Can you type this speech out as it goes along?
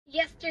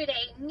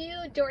Yesterday, new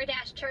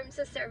DoorDash terms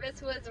of service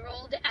was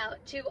rolled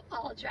out to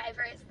all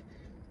drivers.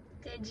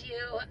 Did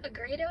you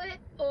agree to it,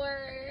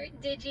 or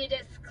did you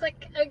just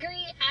click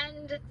agree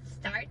and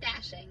start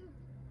dashing?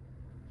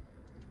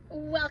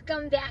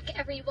 Welcome back,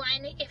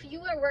 everyone. If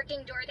you were working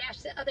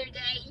DoorDash the other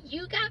day,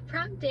 you got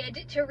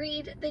prompted to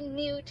read the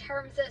new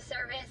terms of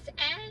service,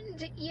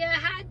 and you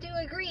had to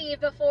agree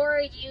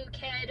before you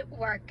could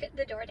work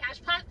the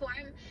DoorDash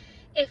platform.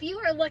 If you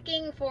are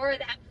looking for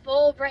that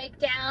full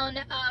breakdown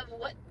of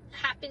what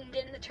happened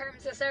in the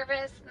terms of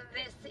service,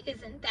 this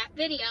isn't that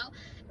video.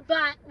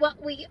 But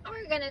what we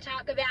are going to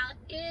talk about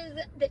is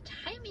the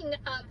timing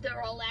of the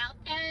rollout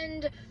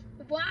and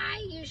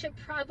why you should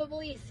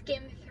probably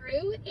skim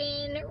through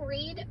and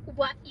read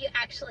what you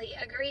actually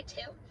agreed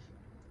to.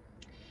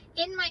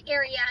 In my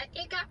area,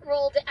 it got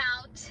rolled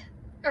out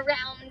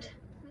around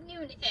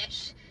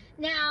noon-ish.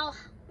 Now,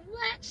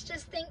 let's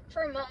just think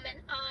for a moment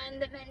on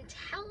the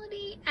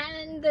mentality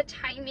and the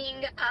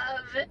timing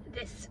of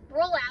this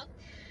rollout.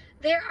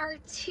 There are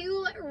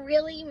two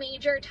really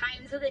major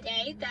times of the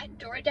day that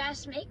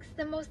DoorDash makes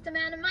the most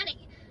amount of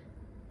money: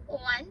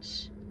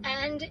 lunch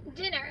and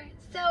dinner.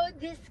 So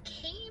this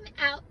came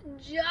out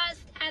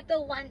just at the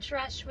lunch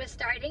rush was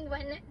starting,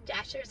 when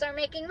dashers are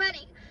making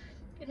money.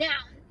 Now,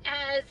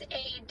 as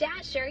a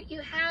dasher,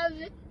 you have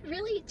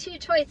really two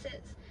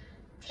choices.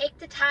 Take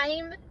the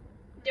time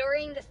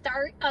during the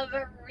start of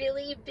a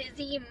really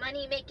busy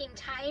money-making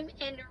time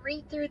and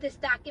read through this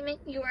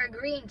document you are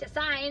agreeing to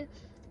sign,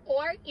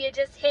 or you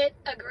just hit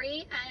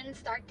agree and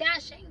start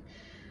dashing.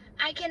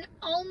 I can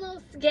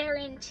almost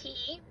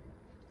guarantee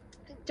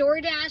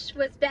DoorDash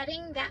was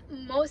betting that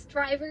most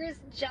drivers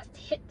just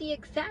hit the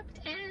accept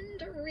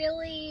and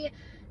really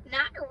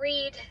not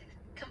read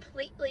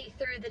completely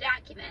through the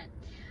document.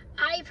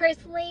 I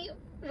personally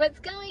was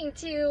going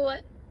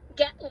to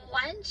get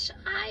lunch.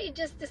 I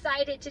just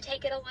decided to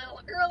take it a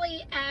little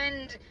early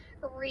and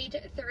read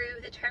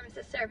through the terms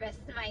of service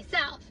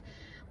myself.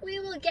 We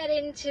will get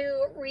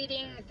into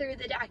reading through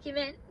the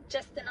document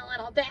just in a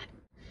little bit.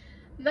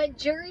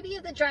 Majority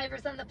of the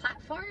drivers on the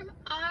platform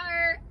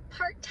are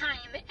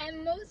part-time,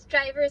 and most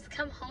drivers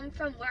come home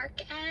from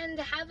work and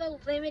have a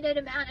limited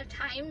amount of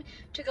time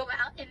to go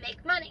out and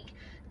make money.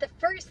 The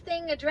first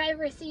thing a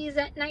driver sees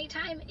at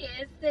nighttime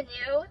is the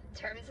new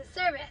terms of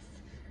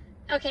service.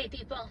 Okay,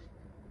 people,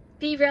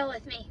 be real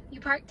with me,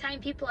 you part-time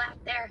people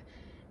out there.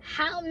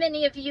 How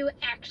many of you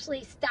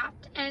actually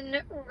stopped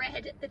and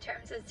read the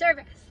terms of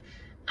service?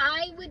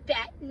 I would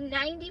bet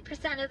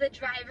 90% of the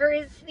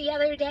drivers the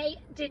other day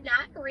did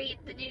not read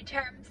the new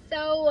terms.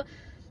 So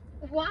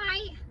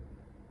why?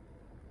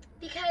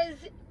 Because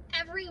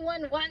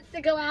everyone wants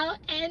to go out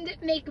and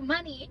make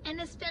money,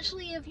 and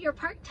especially if you're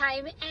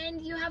part-time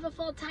and you have a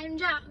full-time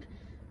job.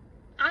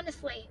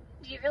 Honestly,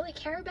 do you really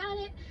care about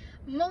it?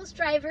 Most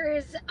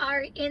drivers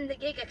are in the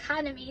gig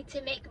economy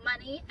to make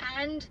money,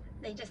 and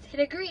they just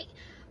hit agree.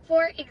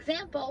 For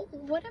example,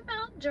 what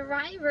about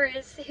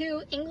drivers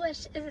who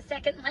English is a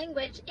second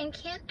language and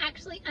can't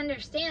actually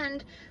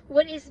understand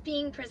what is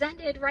being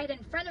presented right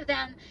in front of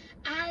them?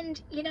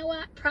 And you know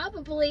what?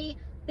 Probably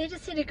they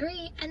just hit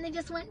agree and they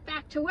just went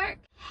back to work.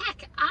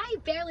 Heck, I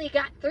barely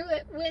got through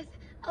it with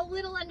a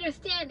little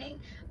understanding.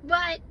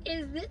 But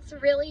is this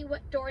really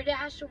what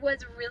DoorDash was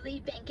really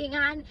banking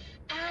on?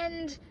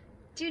 And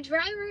do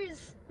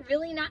drivers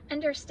really not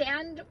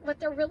understand what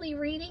they're really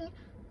reading?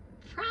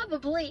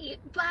 Probably,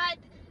 but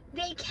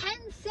they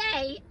can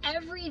say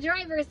every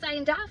driver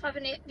signed off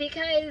on it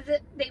because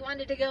they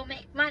wanted to go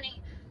make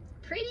money.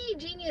 Pretty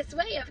genius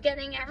way of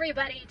getting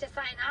everybody to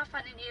sign off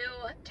on a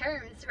new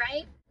terms,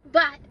 right?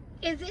 But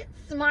is it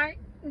smart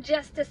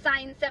just to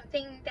sign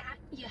something that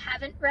you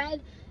haven't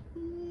read?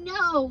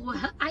 No,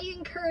 I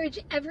encourage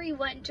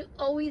everyone to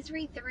always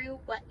read through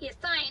what you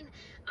sign.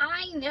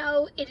 I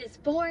know it is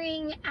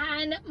boring,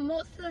 and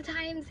most of the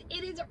times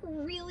it is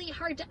really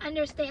hard to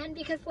understand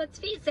because, let's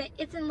face it,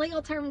 it's in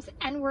legal terms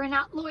and we're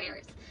not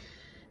lawyers.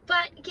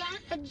 But get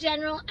a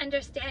general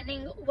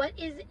understanding what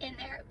is in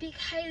there,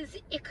 because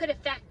it could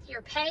affect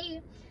your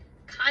pay,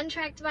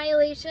 contract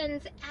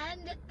violations,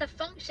 and the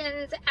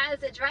functions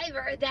as a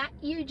driver that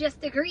you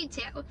just agreed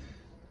to.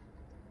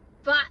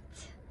 But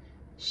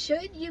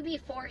should you be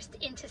forced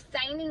into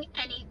signing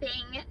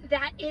anything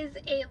that is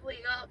a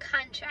legal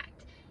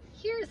contract?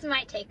 Here's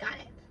my take on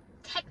it.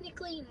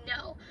 Technically,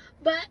 no,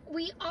 but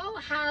we all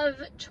have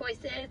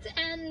choices,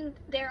 and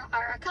there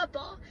are a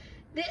couple.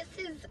 This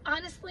is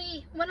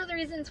honestly one of the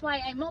reasons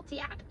why I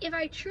multi-app. If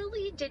I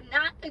truly did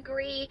not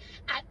agree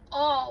at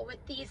all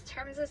with these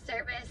terms of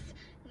service,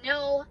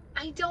 no,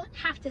 I don't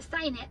have to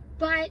sign it,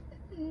 but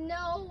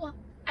no,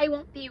 I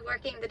won't be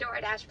working the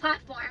DoorDash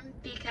platform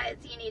because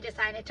you need to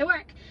sign it to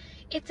work.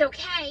 It's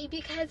okay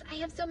because I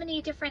have so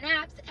many different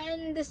apps,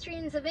 and the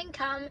streams of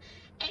income,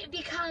 it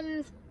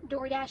becomes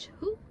DoorDash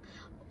who?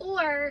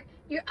 Or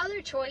your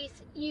other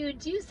choice, you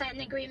do sign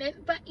an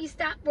agreement, but you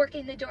stop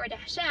working the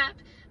DoorDash app,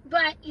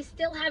 but you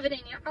still have it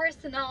in your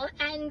arsenal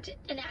and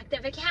an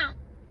active account.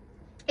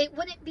 it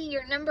wouldn't be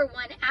your number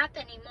one app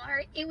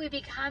anymore. It would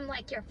become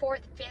like your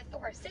fourth, fifth,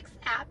 or sixth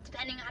app,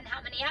 depending on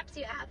how many apps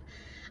you have.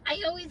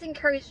 I always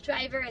encourage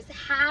drivers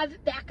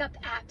have backup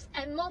apps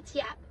and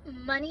multi-app.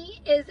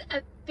 Money is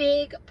a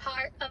big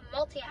part of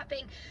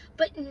multi-apping,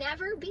 but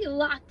never be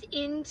locked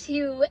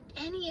into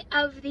any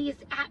of these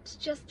apps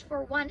just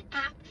for one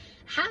app.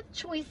 Have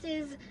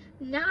choices,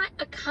 not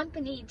a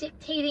company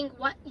dictating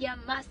what you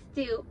must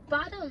do.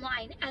 Bottom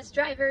line, as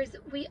drivers,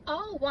 we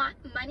all want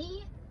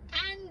money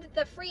and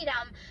the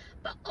freedom,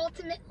 but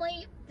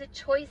ultimately the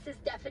choice is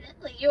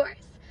definitely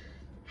yours.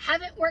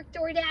 Haven't worked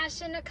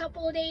DoorDash in a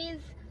couple of days?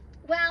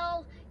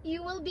 Well,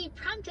 you will be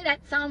prompted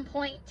at some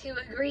point to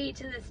agree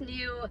to this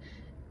new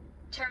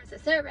terms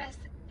of service.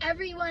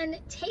 Everyone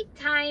take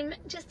time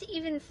just to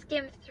even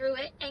skim through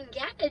it and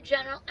get a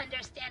general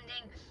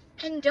understanding.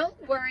 And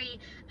don't worry,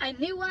 a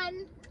new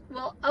one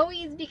will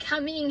always be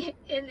coming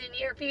in the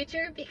near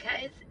future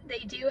because they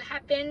do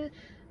happen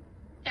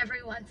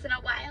every once in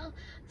a while.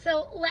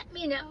 So let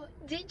me know,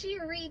 did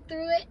you read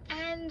through it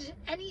and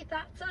any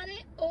thoughts on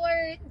it,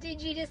 or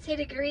did you just hit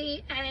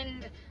agree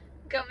and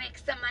go make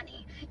some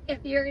money?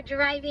 If you're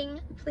driving,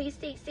 please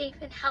stay safe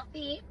and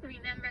healthy.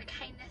 Remember,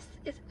 kindness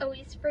is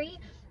always free.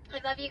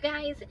 I love you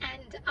guys,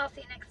 and I'll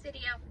see you next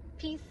video.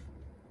 Peace.